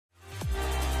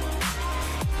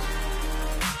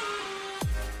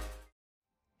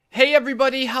Hey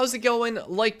everybody, how's it going?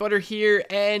 Like Butter here,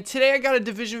 and today I got a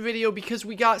Division video because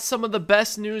we got some of the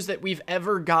best news that we've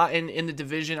ever gotten in the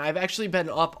Division. I've actually been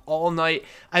up all night.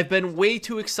 I've been way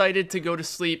too excited to go to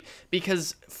sleep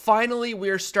because finally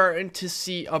we are starting to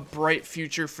see a bright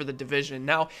future for the Division.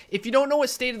 Now, if you don't know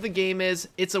what State of the Game is,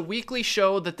 it's a weekly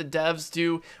show that the devs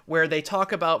do where they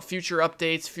talk about future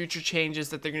updates, future changes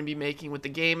that they're going to be making with the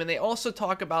game, and they also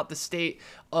talk about the state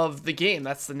of the game.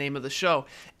 That's the name of the show.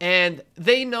 And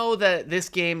they know that this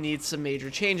game needs some major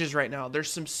changes right now. There's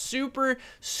some super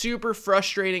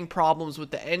frustrating problems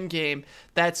with the end game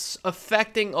that's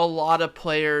affecting a lot of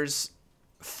players'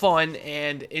 fun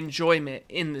and enjoyment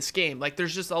in this game. Like,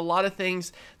 there's just a lot of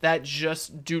things that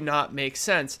just do not make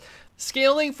sense.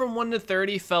 Scaling from 1 to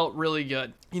 30 felt really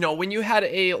good. You know, when you had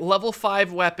a level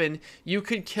 5 weapon, you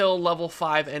could kill level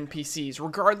 5 NPCs,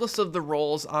 regardless of the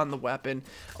rolls on the weapon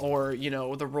or, you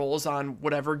know, the rolls on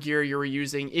whatever gear you were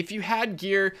using. If you had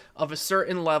gear of a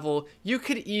certain level, you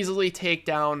could easily take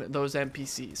down those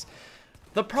NPCs.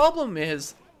 The problem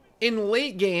is, in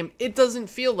late game, it doesn't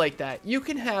feel like that. You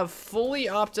can have fully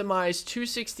optimized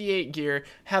 268 gear,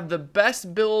 have the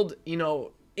best build, you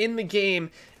know, in the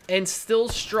game, and still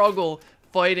struggle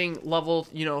fighting level,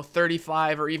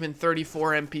 35 or even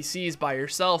 34 NPCs by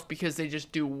yourself because they just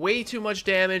do way too much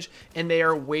damage and they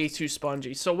are way too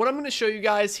spongy. So what I'm going to show you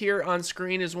guys here on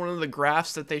screen is one of the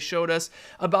graphs that they showed us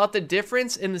about the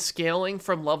difference in the scaling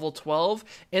from level 12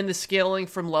 and the scaling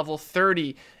from level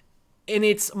 30. And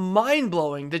it's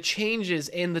mind-blowing, the changes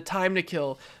in the time to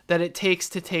kill that it takes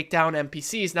to take down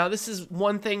NPCs. Now, this is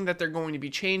one thing that they're going to be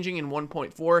changing in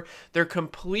 1.4. They're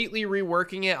completely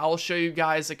reworking it. I'll show you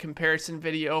guys a comparison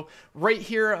video right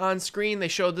here on screen. They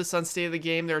showed this on State of the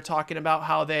Game. They're talking about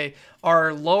how they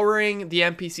are lowering the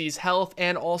NPCs' health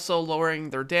and also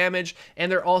lowering their damage.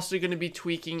 And they're also going to be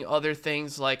tweaking other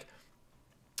things like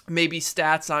maybe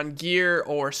stats on gear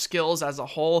or skills as a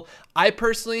whole. I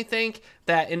personally think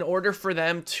that in order for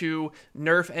them to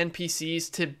nerf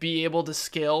NPCs to be able to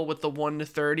scale with the 1 to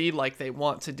 30 like they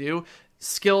want to do,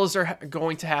 skills are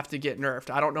going to have to get nerfed.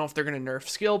 I don't know if they're going to nerf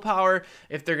skill power,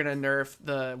 if they're going to nerf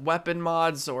the weapon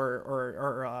mods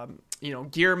or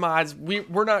gear mods.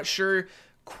 We're not sure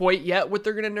quite yet what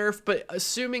they're going to nerf, but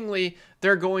assumingly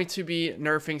they're going to be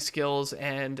nerfing skills,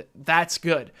 and that's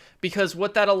good because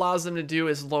what that allows them to do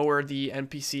is lower the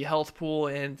NPC health pool,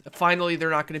 and finally they're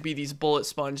not going to be these bullet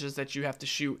sponges that you have to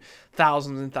shoot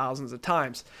thousands and thousands of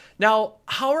times. Now,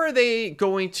 how are they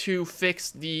going to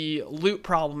fix the loot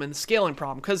problem and the scaling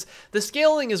problem? Because the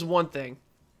scaling is one thing,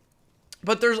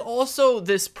 but there's also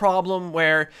this problem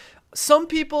where some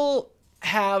people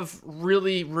have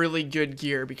really good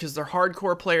gear because they're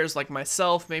hardcore players like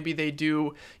myself. Maybe they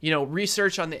do,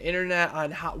 research on the internet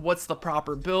on what's the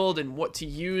proper build and what to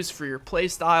use for your play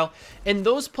style, and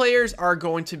those players are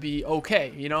going to be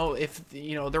okay. If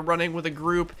they're running with a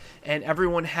group and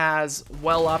everyone has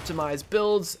well optimized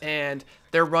builds and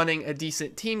they're running a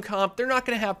decent team comp, they're not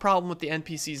going to have problem with the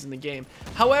NPCs in the game.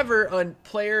 However, a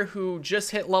player who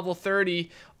just hit level 30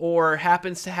 or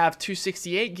happens to have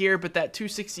 268 gear, but that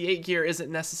 268 gear isn't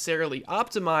necessarily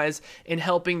optimized in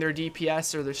helping their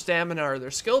DPS or their stamina or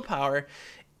their skill power,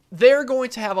 they're going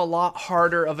to have a lot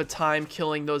harder of a time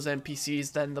killing those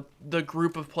NPCs than the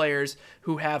group of players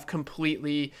who have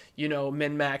completely,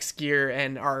 min-max gear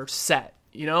and are set.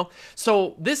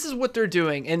 So this is what they're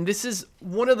doing, and this is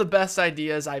one of the best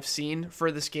ideas I've seen for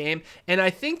this game, and I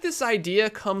think this idea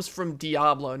comes from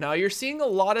Diablo. Now, you're seeing a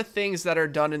lot of things that are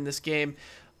done in this game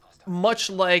much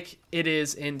like it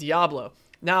is in Diablo.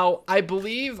 Now, I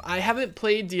believe, I haven't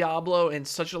played Diablo in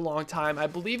such a long time, I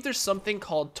believe there's something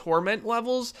called torment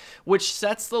levels, which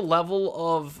sets the level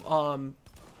of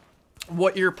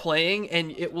what you're playing,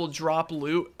 and it will drop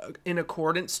loot in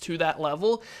accordance to that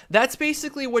level. That's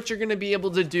basically what you're going to be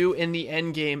able to do in the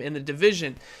end game in the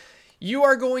Division. You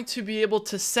are going to be able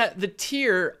to set the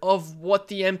tier of what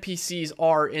the NPCs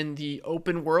are in the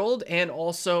open world and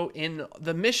also in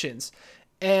the missions.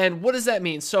 And what does that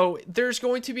mean? So there's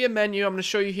going to be a menu. I'm going to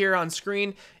show you here on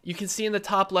screen. You can see in the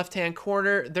top left-hand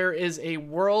corner, there is a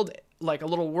world, like a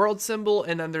little world symbol,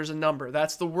 and then there's a number.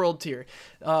 That's the world tier.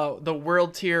 The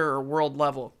world tier or world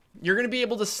level. You're going to be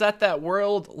able to set that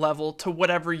world level to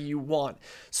whatever you want.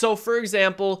 So for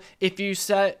example, if you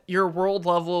set your world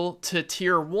level to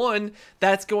tier 1,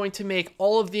 that's going to make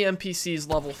all of the NPCs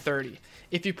level 30.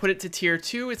 If you put it to tier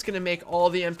 2, it's going to make all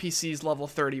the NPCs level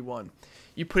 31.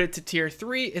 You put it to tier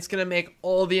 3, it's going to make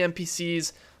all the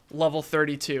NPCs level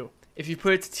 32. If you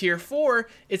put it to tier 4,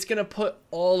 it's going to put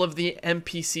all of the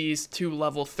NPCs to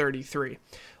level 33.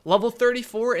 Level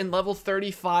 34 and level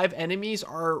 35 enemies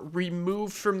are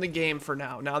removed from the game for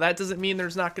now. Now, that doesn't mean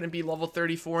there's not going to be level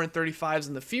 34 and 35s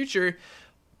in the future,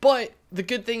 but the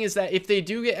good thing is that if they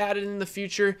do get added in the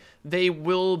future, they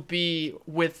will be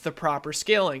with the proper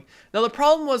scaling. Now, the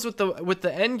problem was with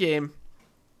the end game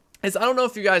is, I don't know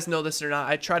if you guys know this or not.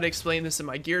 I tried to explain this in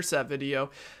my gear set video.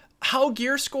 How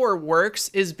gear score works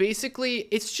is basically,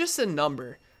 it's just a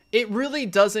number. It really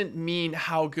doesn't mean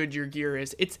how good your gear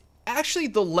is. It's actually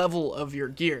the level of your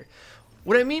gear.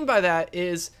 What I mean by that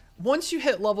is, once you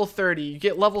hit level 30, you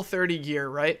get level 30 gear,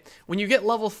 right? When you get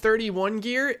level 31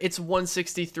 gear, it's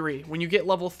 163. When you get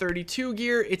level 32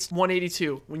 gear, it's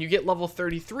 182. When you get level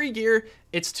 33 gear,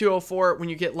 it's 204. When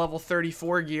you get level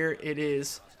 34 gear, it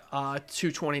is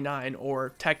 229,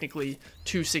 or technically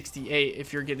 268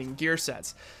 if you're getting gear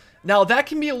sets. Now, that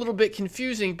can be a little bit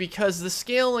confusing because the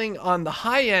scaling on the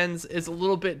high ends is a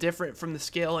little bit different from the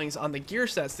scalings on the gear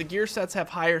sets. The gear sets have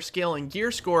higher scaling gear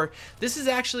score. This is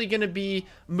actually going to be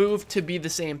moved to be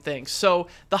the same thing. So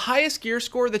the highest gear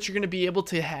score that you're going to be able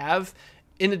to have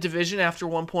in the division after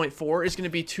 1.4 is going to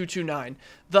be 229.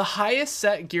 The highest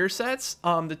set gear sets, the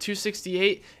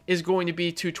 268, is going to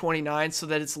be 229, so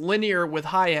that it's linear with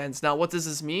high ends. Now, what does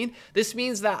this mean? This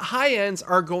means that high ends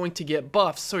are going to get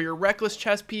buffs. So your reckless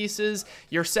chest pieces,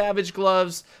 your savage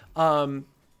gloves,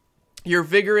 your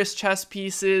vigorous chest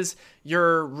pieces,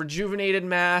 your rejuvenated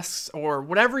masks, or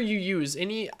whatever you use,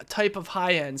 any type of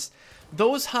high ends,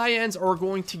 those high ends are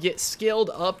going to get scaled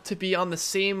up to be on the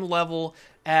same level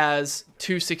as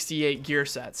 268 gear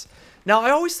sets. Now, I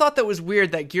always thought that was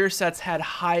weird that gear sets had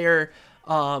higher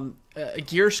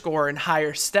gear score and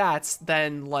higher stats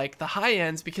than like the high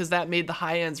ends, because that made the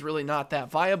high ends really not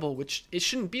that viable, which it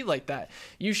shouldn't be like that.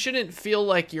 You shouldn't feel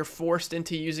like you're forced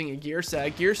into using a gear set. A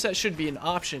gear set should be an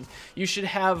option. You should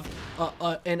have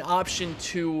an option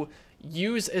to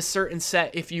use a certain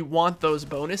set if you want those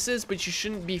bonuses, but you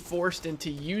shouldn't be forced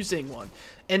into using one.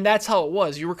 And that's how it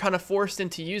was. You were kind of forced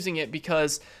into using it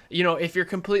because, you know, if you're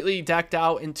completely decked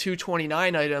out in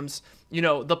 229 items, you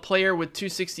know, the player with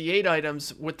 268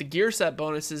 items with the gear set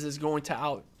bonuses is going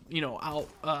to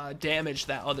damage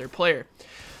that other player.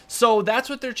 So that's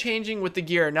what they're changing with the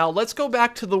gear. Now let's go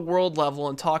back to the world level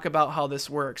and talk about how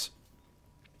this works.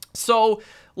 So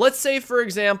let's say, for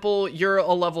example, you're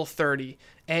a level 30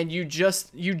 and you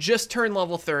just turned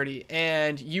level 30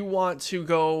 and you want to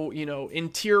go, you know, in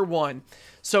tier 1.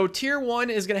 So tier 1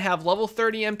 is going to have level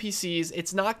 30 NPCs.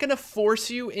 It's not going to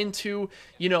force you into,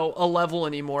 you know, a level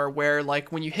anymore where,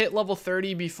 like, when you hit level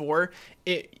 30 before,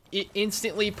 it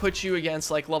instantly puts you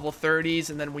against like level 30s,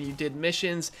 and then when you did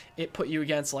missions, it put you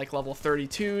against like level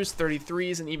 32s,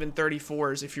 33s, and even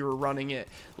 34s if you were running it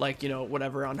like, you know,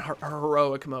 whatever, on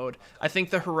heroic mode. I think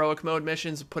the heroic mode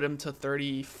missions put him to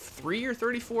 33 or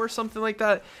 34, something like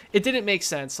that. It didn't make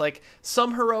sense. Like,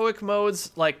 some heroic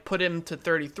modes like put him to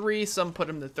 33, some put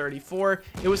him to 34.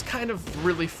 It was kind of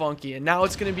really funky, and now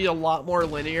it's going to be a lot more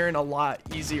linear and a lot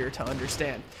easier to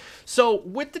understand. So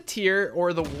with the tier,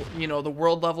 or the, you know, the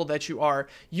world level that you are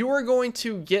going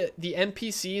to get the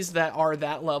NPCs that are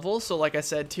that level. So like I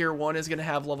said, tier 1 is going to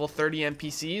have level 30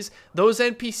 NPCs. Those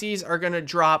NPCs are going to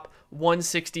drop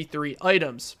 163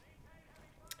 items.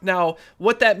 Now,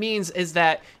 what that means is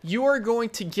that you are going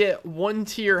to get one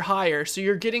tier higher, so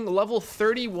you're getting level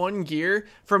 31 gear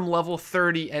from level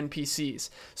 30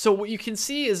 NPCs. So what you can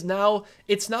see is now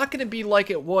it's not going to be like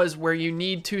it was where you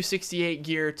need 268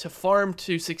 gear to farm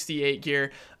 268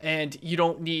 gear, and you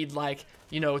don't need, like,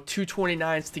 you know,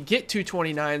 229s to get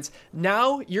 229s.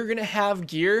 Now you're going to have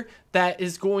gear that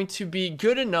is going to be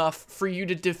good enough for you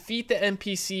to defeat the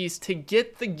NPCs to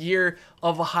get the gear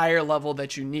of a higher level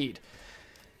that you need.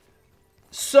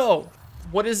 So,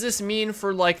 what does this mean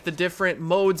for, like, the different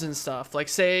modes and stuff? Like,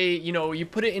 say, you know, you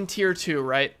put it in tier 2,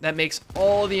 right? That makes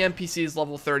all the NPCs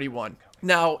level 31.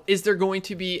 Now, is there going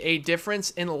to be a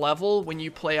difference in level when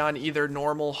you play on either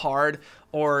normal, hard,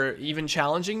 or even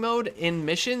challenging mode in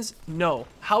missions? No.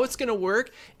 How it's going to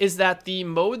work is that the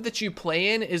mode that you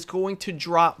play in is going to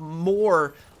drop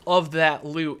more of that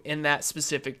loot in that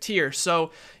specific tier.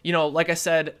 So, you know, like I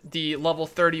said, the level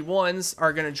 31s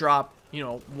are going to drop, you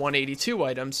know, 182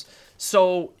 items.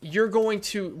 So you're going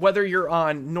to, whether you're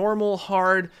on normal,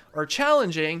 hard, or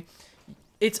challenging,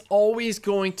 it's always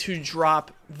going to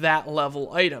drop that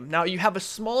level item. Now, you have a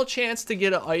small chance to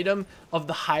get an item of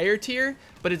the higher tier,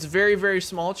 but it's very, very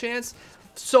small chance.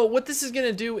 So what this is going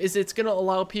to do is it's going to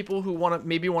allow people who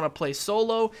maybe want to play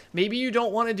solo. Maybe you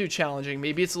don't want to do challenging.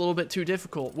 Maybe it's a little bit too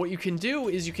difficult. What you can do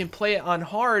is you can play it on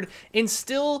hard and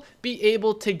still be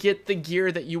able to get the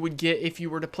gear that you would get if you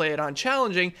were to play it on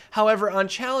challenging. However, on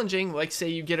challenging, like say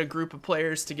you get a group of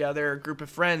players together, a group of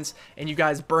friends, and you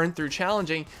guys burn through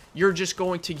challenging, you're just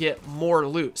going to get more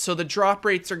loot. So the drop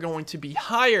rates are going to be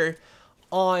higher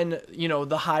on, you know,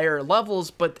 the higher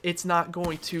levels, but it's not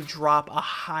going to drop a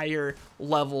higher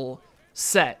level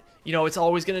set. You know, it's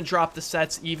always going to drop the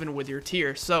sets even with your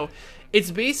tier. So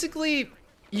it's basically,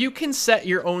 you can set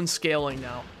your own scaling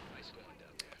now.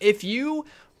 If you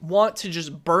want to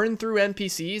just burn through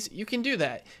NPCs, you can do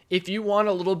that. If you want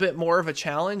a little bit more of a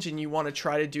challenge and you want to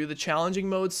try to do the challenging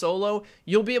mode solo,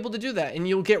 you'll be able to do that and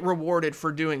you'll get rewarded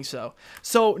for doing so.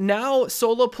 So now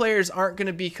solo players aren't going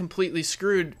to be completely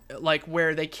screwed, like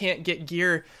where they can't get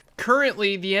gear.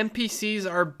 Currently, the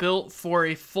NPCs are built for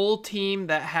a full team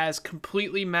that has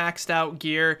completely maxed out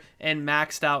gear and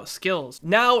maxed out skills.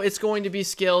 Now it's going to be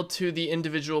scaled to the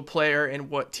individual player and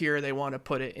what tier they want to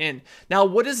put it in. Now,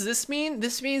 what does this mean?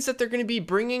 This means that they're going to be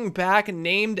bringing back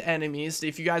named enemies.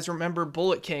 If you guys remember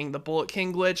Bullet King, the Bullet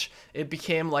King glitch, it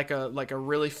became like a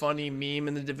really funny meme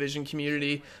in the Division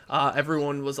community.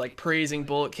 Everyone was like praising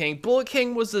Bullet King. Bullet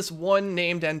King was this one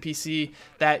named NPC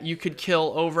that you could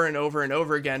kill over and over and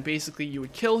over again. Basically, you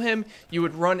would kill him, you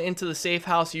would run into the safe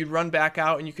house, you'd run back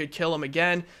out, and you could kill him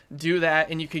again, do that,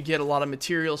 and you could get a lot of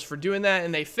materials for doing that.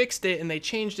 And they fixed it and they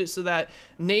changed it so that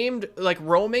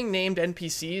roaming named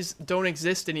NPCs don't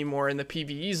exist anymore in the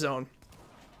PvE zone.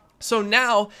 So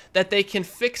now that they can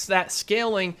fix that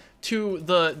scaling to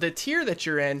the tier that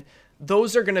you're in,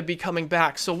 those are going to be coming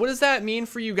back. So what does that mean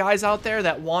for you guys out there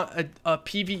that want a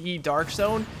PvE dark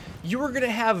zone? You are going to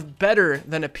have better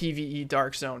than a PvE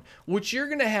dark zone. What you're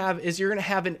going to have is you're going to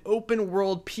have an open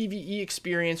world PvE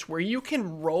experience where you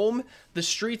can roam the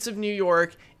streets of New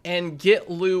York and get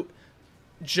loot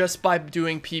just by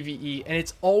doing PvE, and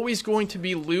it's always going to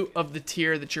be loot of the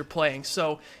tier that you're playing.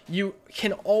 So you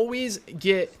can always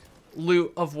get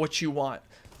loot of what you want.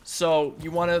 So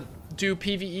you want to do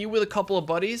PvE with a couple of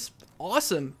buddies?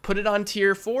 Awesome. Put it on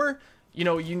tier 4. You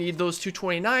know, you need those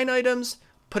 229 items.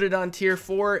 Put it on tier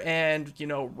 4 and, you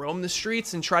know, roam the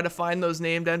streets and try to find those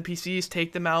named NPCs,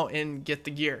 take them out and get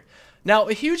the gear. Now,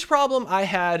 a huge problem I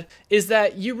had is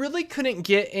that you really couldn't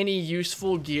get any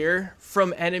useful gear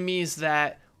from enemies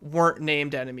that weren't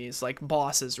named enemies, like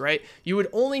bosses, right? You would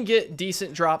only get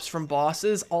decent drops from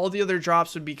bosses. All the other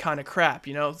drops would be kind of crap,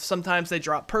 you know? Sometimes they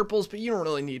drop purples, but you don't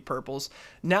really need purples.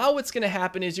 Now what's going to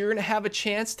happen is you're going to have a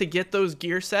chance to get those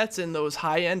gear sets and those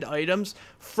high-end items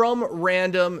from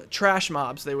random trash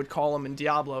mobs, they would call them in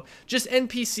Diablo. Just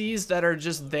NPCs that are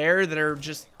just there, that are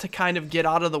just to kind of get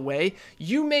out of the way.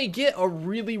 You may get a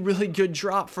really, really good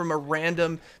drop from a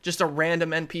random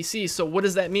NPC. So what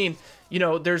does that mean? You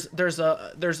know, there's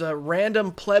a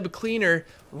random pleb cleaner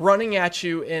running at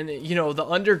you in, you know, the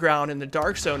underground in the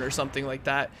dark zone or something like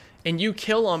that, and you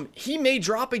kill him, he may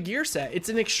drop a gear set. It's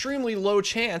an extremely low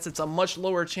chance. It's a much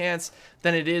lower chance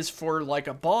than it is for like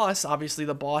a boss. Obviously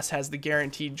the boss has the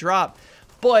guaranteed drop,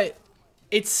 but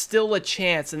it's still a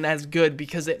chance, and that's good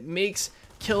because it makes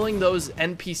killing those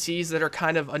NPCs that are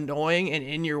kind of annoying and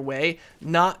in your way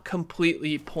not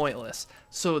completely pointless.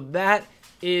 So that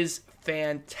is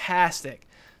fantastic.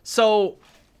 So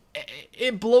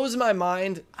it blows my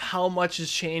mind how much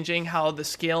is changing, how the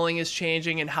scaling is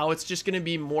changing, and how it's just going to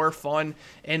be more fun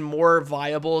and more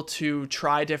viable to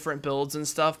try different builds and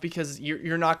stuff, because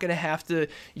you're not going to have to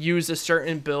use a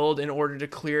certain build in order to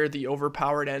clear the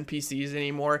overpowered NPCs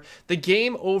anymore. The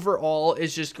game overall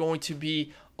is just going to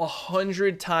be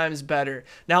 100 times better.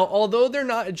 Now, although they're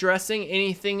not addressing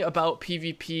anything about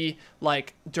PvP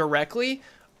like directly,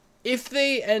 if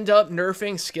they end up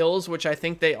nerfing skills, which I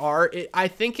think they are, I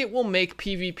think it will make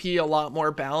PvP a lot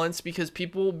more balanced, because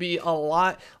people will be a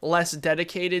lot less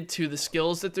dedicated to the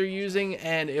skills that they're using,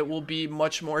 and it will be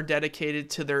much more dedicated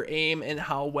to their aim and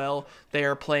how well they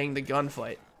are playing the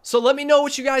gunfight. So let me know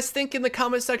what you guys think in the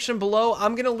comment section below.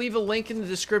 I'm going to leave a link in the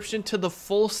description to the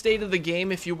full state of the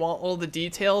game if you want all the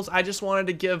details. I just wanted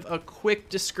to give a quick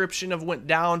description of what went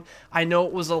down. I know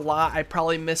it was a lot. I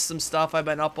probably missed some stuff. I've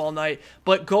been up all night.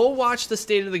 But go watch the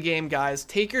state of the game, guys.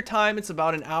 Take your time. It's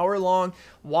about an hour long.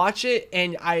 Watch it,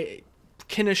 and I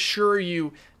can assure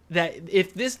you that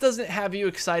if this doesn't have you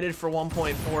excited for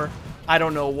 1.4, I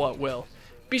don't know what will.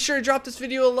 Be sure to drop this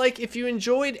video a like if you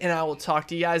enjoyed, and I will talk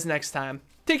to you guys next time.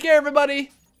 Take care, everybody.